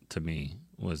 to me,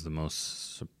 was the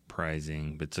most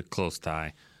surprising, but it's a close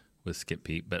tie with Skip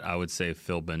Peete. But I would say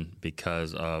Philbin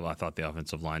because I thought the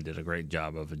offensive line did a great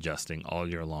job of adjusting all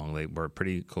year long. They were a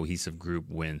pretty cohesive group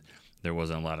when there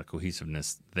wasn't a lot of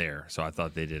cohesiveness there. So I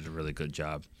thought they did a really good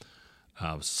job.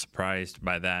 I was surprised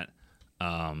by that,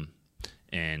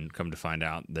 and come to find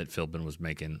out that Philbin was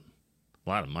making a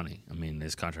lot of money. I mean,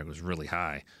 his contract was really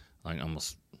high, like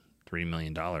almost $3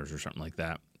 million or something like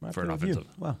that. For an offensive,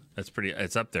 wow, that's pretty.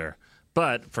 It's up there.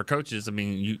 But for coaches,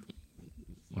 there's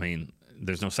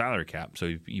no salary cap,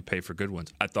 so you pay for good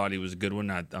ones. I thought he was a good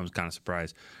one. I was kind of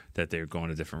surprised that they were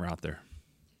going a different route there.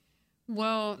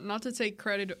 Well, not to take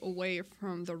credit away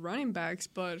from the running backs,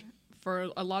 but for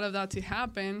a lot of that to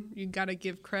happen, you got to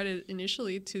give credit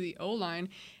initially to the O-line.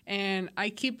 And I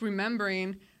keep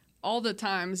remembering all the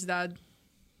times that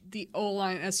the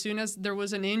O-line, as soon as there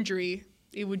was an injury,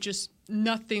 it would just,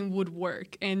 nothing would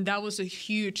work. And that was a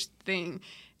huge thing.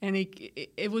 And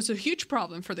it was a huge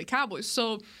problem for the Cowboys.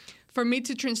 So for me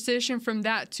to transition from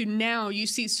that to now, you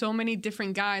see so many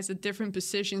different guys at different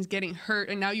positions getting hurt,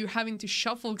 and now you're having to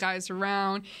shuffle guys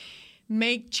around,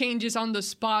 make changes on the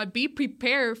spot, be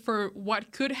prepared for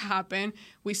what could happen.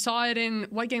 We saw it in,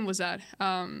 what game was that?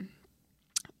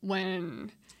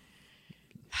 When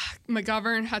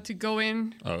McGovern had to go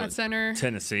in at center.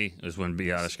 Tennessee is when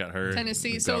Biadasz got hurt.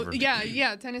 Tennessee. McGovern. So,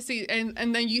 yeah, Tennessee.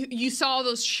 And then you saw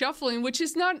those shuffling, which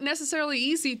is not necessarily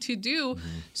easy to do. Mm-hmm.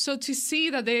 So to see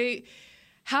that they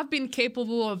have been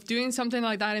capable of doing something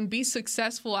like that and be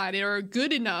successful at it, or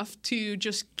good enough to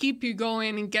just keep you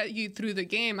going and get you through the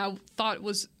game, I thought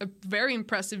was a very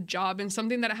impressive job, and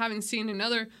something that I haven't seen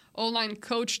another O-line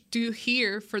coach do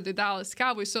here for the Dallas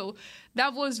Cowboys. So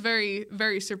that was very,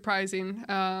 very surprising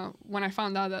when I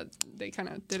found out that they kind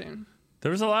of didn't.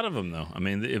 There was a lot of them, though. I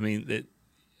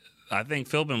think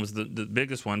Philbin was the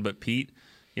biggest one, but Pete,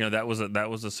 that was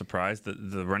a surprise.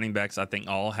 The running backs, I think,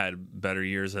 all had better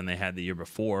years than they had the year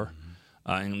before,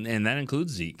 and that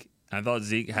includes Zeke. I thought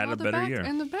Zeke had a better year.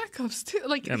 And the backups, too.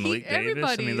 Like, Malik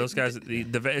everybody. Davis. Those guys,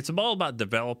 it's all about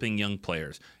developing young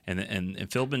players. And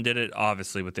Philbin did it,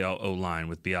 obviously, with the O-line,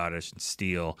 with Biadasz and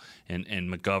Steele and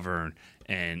McGovern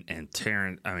and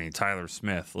Tyler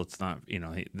Smith. Let's not,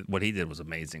 what he did was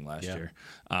amazing last year.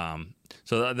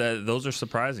 So those are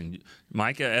surprising.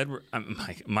 Micah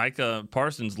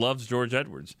Parsons loves George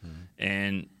Edwards. Mm-hmm.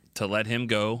 And to let him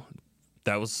go,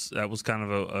 that was kind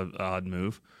of an odd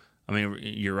move.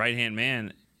 Your right-hand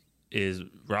man is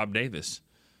Rob Davis,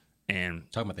 and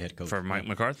talking about the head coach for Mike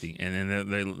McCarthy, and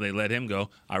then they let him go.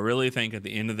 I really think at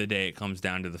the end of the day, it comes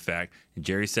down to the fact, and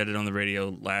Jerry said it on the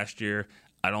radio last year,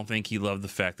 I don't think he loved the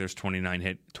fact there's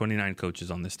 29 coaches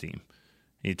on this team.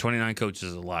 29 coaches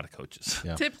is a lot of coaches.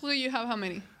 Yeah. Typically, you have how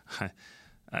many?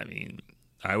 I don't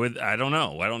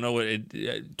know. I don't know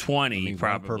what 20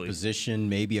 probably per position,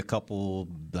 maybe a couple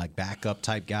like backup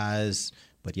type guys.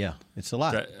 But yeah, it's a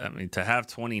lot. To have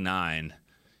 29,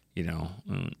 it's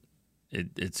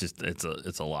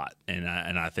a lot, and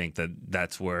I think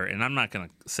that's where. And I'm not going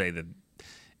to say that.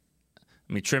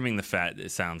 Trimming the fat,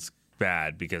 it sounds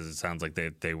bad because it sounds like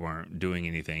they weren't doing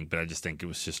anything, but I just think it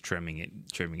was just trimming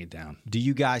it down. Do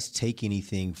you guys take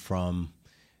anything from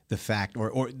the fact,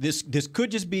 or this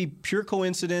could just be pure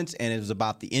coincidence, and it was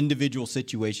about the individual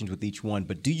situations with each one?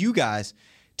 But do you guys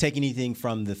take anything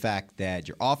from the fact that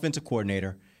your offensive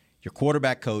coordinator, your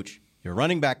quarterback coach, your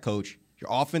running back coach, your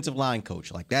offensive line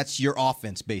coach, like that's your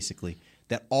offense basically,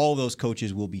 that all those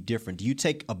coaches will be different? Do you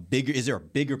take is there a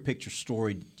bigger picture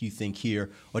story, do you think, here?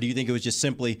 Or do you think it was just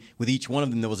simply with each one of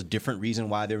them there was a different reason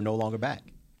why they're no longer back?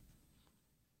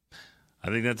 I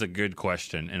think that's a good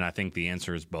question, and I think the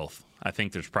answer is both. I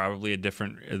think there's probably a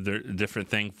different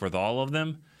thing for all of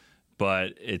them,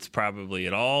 but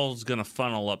it all is going to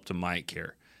funnel up to Mike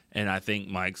here. And I think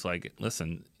Mike's like,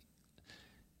 listen,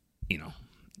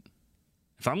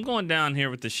 if I'm going down here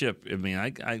with the ship,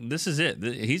 this is it.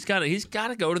 He's got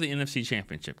to go to the NFC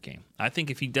Championship game. I think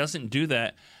if he doesn't do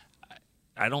that,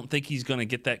 I don't think he's going to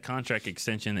get that contract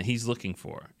extension that he's looking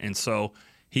for. And so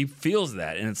he feels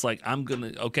that, and it's like,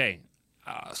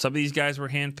 some of these guys were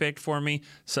handpicked for me.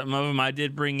 Some of them I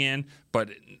did bring in, but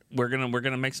we're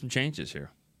gonna make some changes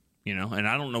here, And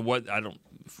I don't know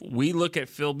we look at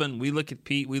Philbin, we look at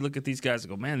Pete, we look at these guys and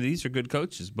go, man, these are good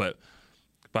coaches, but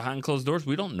behind closed doors,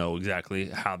 we don't know exactly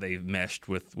how they've meshed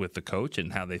with the coach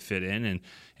and how they fit in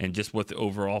and just what the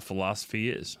overall philosophy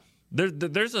is.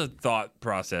 There's a thought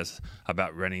process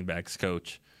about running backs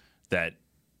coach that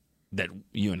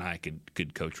you and I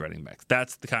could coach running backs.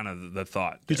 That's the kind of the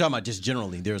thought. You're talking about just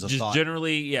generally. There's a thought. Just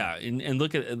generally, yeah. And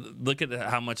look at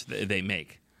how much they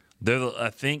make. I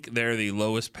think they're the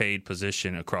lowest paid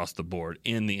position across the board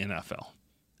in the NFL.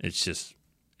 It's just,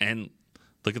 and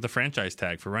look at the franchise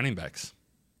tag for running backs.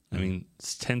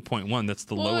 It's 10.1. That's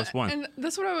the lowest one. And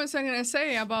that's what I was going to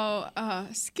say about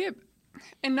Skip.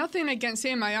 And nothing against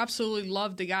him. I absolutely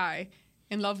love the guy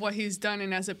and love what he's done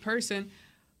and as a person.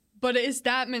 But it's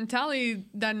that mentality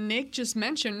that Nick just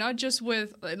mentioned, not just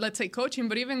with, let's say, coaching,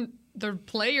 but even the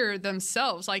player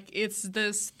themselves. Like, it's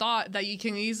this thought that you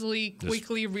can easily,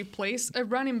 quickly replace a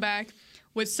running back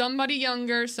with somebody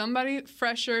younger, somebody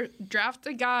fresher, draft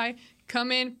a guy,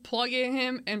 come in, plug in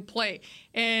him, and play.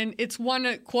 And it's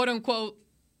one, quote-unquote,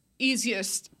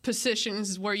 easiest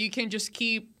positions where you can just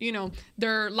keep,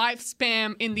 their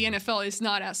lifespan in the NFL is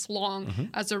not as long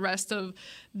as the rest of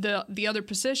the other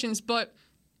positions. But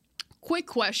quick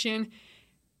question,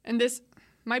 and this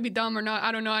might be dumb or not,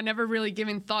 I don't know, I never really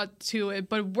given thought to it,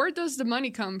 but where does the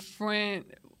money come from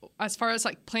as far as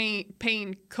like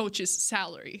paying coaches'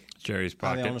 salary? Jerry's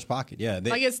pocket. The owner's pocket, yeah.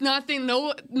 Like it's nothing,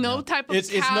 no type of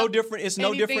It's no different. It's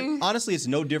no different. Honestly, it's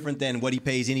no different than what he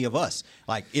pays any of us.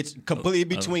 Like it's completely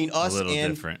between us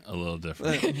and a little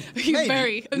different.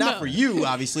 Maybe. Not for you,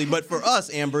 obviously, but for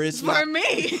us, Amber, it's for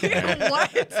me.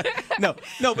 What? No,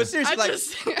 but seriously, I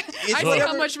see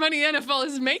how much money the NFL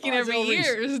is making every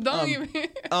year. Don't even.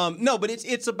 No, but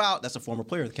it's about, that's a former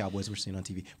player of the Cowboys we're seeing on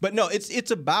TV. But no,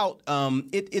 it's about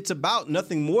it's about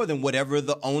nothing more than whatever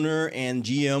the owner and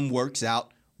GM works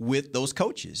out with those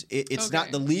coaches. It's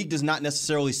not, the league does not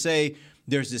necessarily say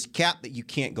there's this cap that you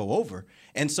can't go over.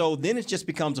 And so then it just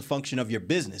becomes a function of your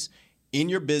business. In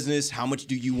your business, how much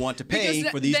do you want to pay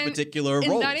for these particular roles?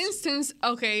 In that instance,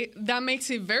 that makes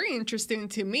it very interesting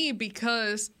to me,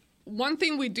 because one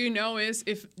thing we do know is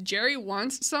if Jerry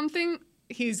wants something,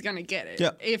 he's gonna get it.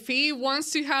 Yeah. If he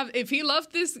loves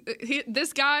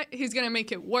this guy, he's gonna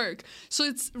make it work. So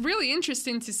it's really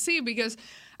interesting to see, because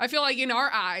I feel like in our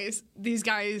eyes, these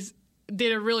guys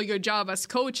did a really good job as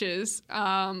coaches.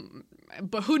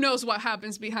 But who knows what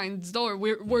happens behind the door?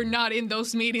 We're not in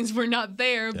those meetings. We're not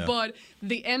there. Yeah. But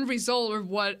the end result, or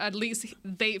what at least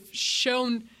they've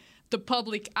shown the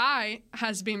public eye,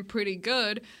 has been pretty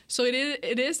good. So it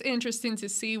is interesting to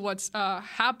see what's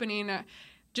happening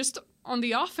just on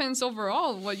the offense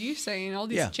overall, what you're saying, all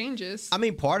these changes. I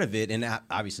mean, part of it, and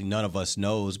obviously none of us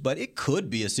knows, but it could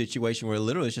be a situation where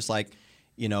literally it's just like,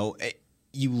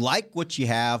 you like what you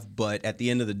have, but at the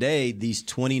end of the day, these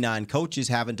 29 coaches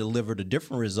haven't delivered a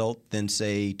different result than,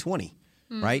 say, 20,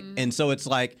 right? And so it's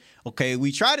like, okay,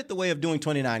 we tried it the way of doing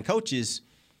 29 coaches.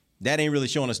 That ain't really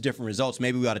showing us different results.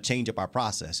 Maybe we ought to change up our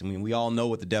process. I mean, we all know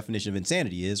what the definition of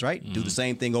insanity is, right? Do the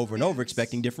same thing over and over,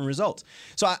 expecting different results.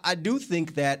 So I do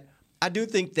think that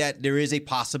there is a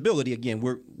possibility.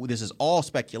 Again, this is all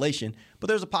speculation, but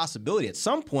there's a possibility at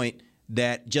some point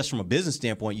that just from a business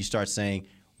standpoint, you start saying,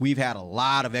 we've had a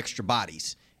lot of extra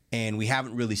bodies, and we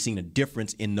haven't really seen a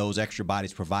difference in those extra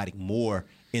bodies providing more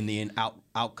in the end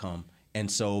outcome. And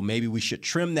so maybe we should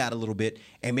trim that a little bit,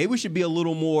 and maybe we should be a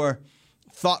little more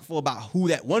thoughtful about who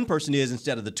that one person is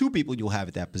instead of the two people you'll have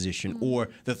at that position, or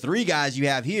the three guys you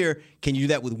have here. Can you do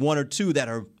that with one or two that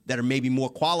are maybe more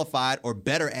qualified or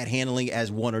better at handling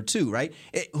as one or two, right?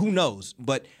 Who knows?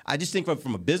 But I just think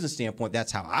from a business standpoint,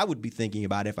 that's how I would be thinking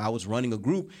about it if I was running a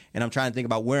group and I'm trying to think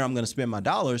about where I'm going to spend my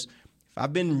dollars. If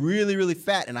I've been really, really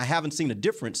fat and I haven't seen a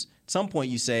difference, at some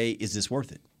point you say, is this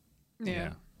worth it?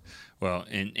 Yeah. Well,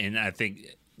 and I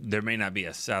think there may not be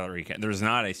a salary cap. There's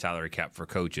not a salary cap for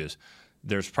coaches.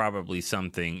 There's probably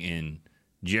something in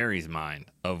Jerry's mind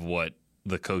of what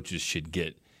the coaches should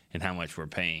get and how much we're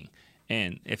paying.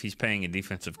 And if he's paying a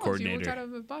defensive coordinator, you work out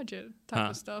of a budget type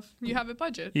of stuff. You have a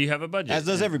budget. You have a budget, as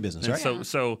does every business, right?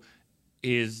 So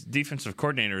his defensive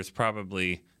coordinator is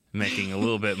probably making a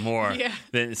little bit more.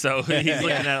 So he's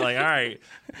looking at it like, all right,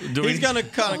 he's gonna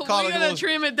kind of call it. We're gonna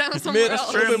trim it down somewhere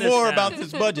else. A little bit more about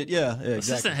this budget. Yeah, exactly.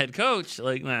 Assistant head coach,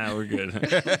 like, nah, we're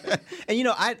good. And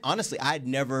I'd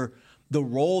never. The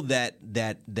role that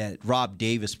Rob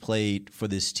Davis played for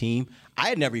this team, I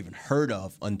had never even heard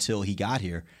of until he got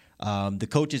here. The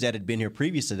coaches that had been here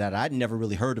previous to that, I'd never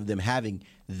really heard of them having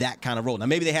that kind of role. Now,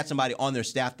 maybe they had somebody on their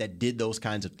staff that did those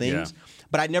kinds of things,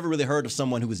 but I'd never really heard of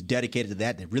someone who was dedicated to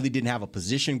that really didn't have a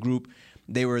position group.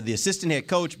 They were the assistant head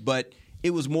coach, but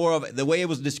it was more of, the way it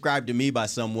was described to me by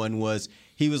someone was,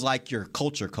 he was like your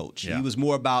culture coach. He was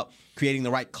more about creating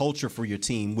the right culture for your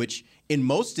team, which in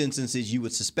most instances you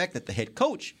would suspect that the head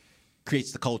coach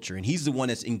creates the culture, and he's the one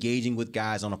that's engaging with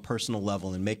guys on a personal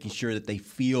level and making sure that they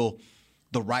feel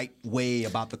the right way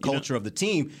about the culture of the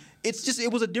team.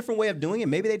 It was a different way of doing it.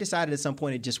 Maybe they decided at some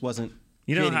point it just wasn't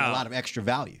creating a lot of extra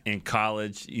value. In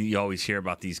college, you always hear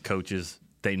about these coaches,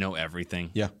 they know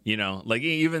everything. Yeah. Like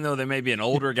even though they may be an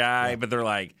older guy, but they're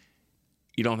like,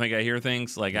 you don't think I hear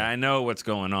things? Like, I know what's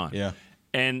going on. Yeah.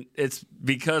 And it's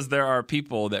because there are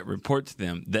people that report to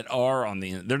them that are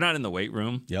they're not in the weight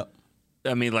room. Yep.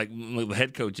 I mean, like the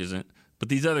head coach isn't, but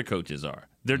these other coaches are.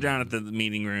 They're down at the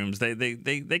meeting rooms. They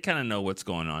kind of know what's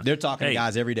going on. They're talking to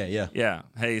guys every day, yeah. Yeah.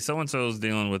 Hey, so-and-so's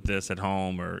dealing with this at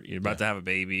home, or you're about to have a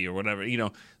baby or whatever.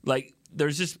 Like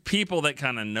there's just people that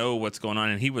kind of know what's going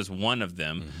on, and he was one of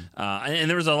them. And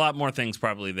there was a lot more things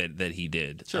probably that he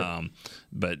did. Sure.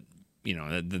 But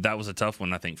that was a tough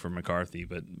one, I think, for McCarthy.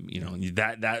 But,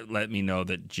 that let me know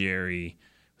that Jerry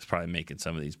is probably making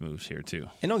some of these moves here too.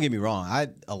 And don't get me wrong,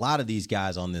 a lot of these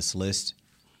guys on this list,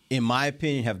 in my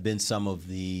opinion, have been some of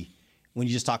the, when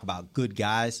you just talk about good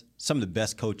guys, some of the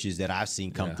best coaches that I've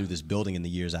seen come through this building in the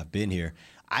years I've been here.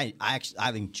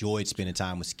 I've enjoyed spending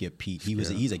time with Skip Pete.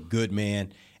 He's a good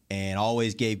man and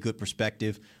always gave good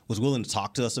perspective, was willing to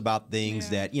talk to us about things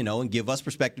that, and give us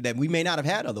perspective that we may not have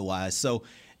had otherwise. So,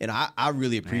 and I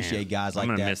really appreciate guys like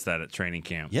that. I'm going to miss that at training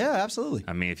camp. Yeah, absolutely.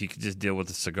 I mean, if you could just deal with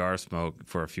the cigar smoke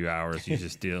for a few hours, you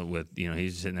just deal with,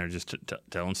 he's sitting there just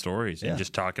telling stories and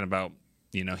just talking about,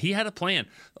 he had a plan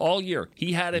all year.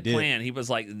 He had a plan. He was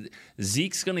like,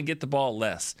 Zeke's going to get the ball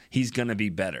less. He's going to be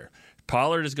better.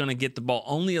 Pollard is going to get the ball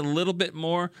only a little bit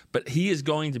more, but he is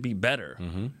going to be better.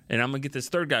 Mm-hmm. And I'm going to get this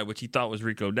third guy, which he thought was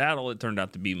Rico Dowdle. It turned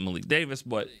out to be Malik Davis,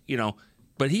 but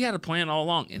he had a plan all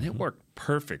along, and it worked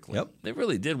perfectly. Yep. It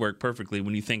really did work perfectly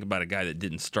when you think about a guy that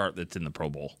didn't start that's in the Pro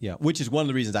Bowl. Yeah, which is one of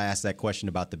the reasons I asked that question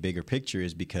about the bigger picture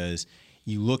is because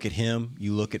you look at him,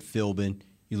 you look at Philbin,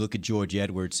 you look at George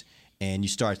Edwards, and you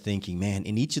start thinking, man,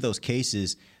 in each of those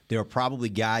cases, there are probably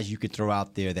guys you could throw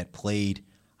out there that played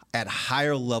at a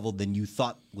higher level than you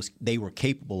thought they were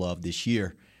capable of this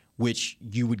year, which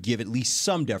you would give at least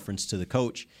some deference to the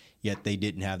coach, yet they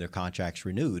didn't have their contracts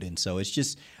renewed. And so it's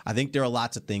just, I think there are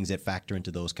lots of things that factor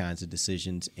into those kinds of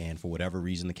decisions, and for whatever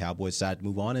reason, the Cowboys decide to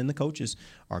move on, and the coaches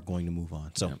are going to move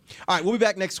on. So, all right, we'll be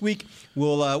back next week.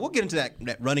 We'll get into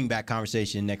that running back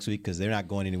conversation next week because they're not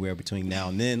going anywhere between now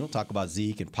and then. We'll talk about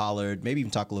Zeke and Pollard, maybe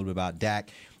even talk a little bit about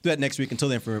Dak. Do that next week. Until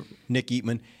then, for Nick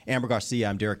Eatman, Amber Garcia,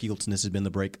 I'm Derek Eagleton. This has been The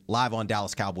Break, live on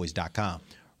DallasCowboys.com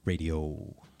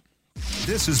radio.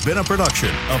 This has been a production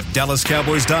of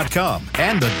DallasCowboys.com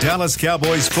and the Dallas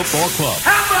Cowboys Football Club.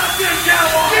 How about this,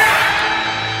 Cowboys?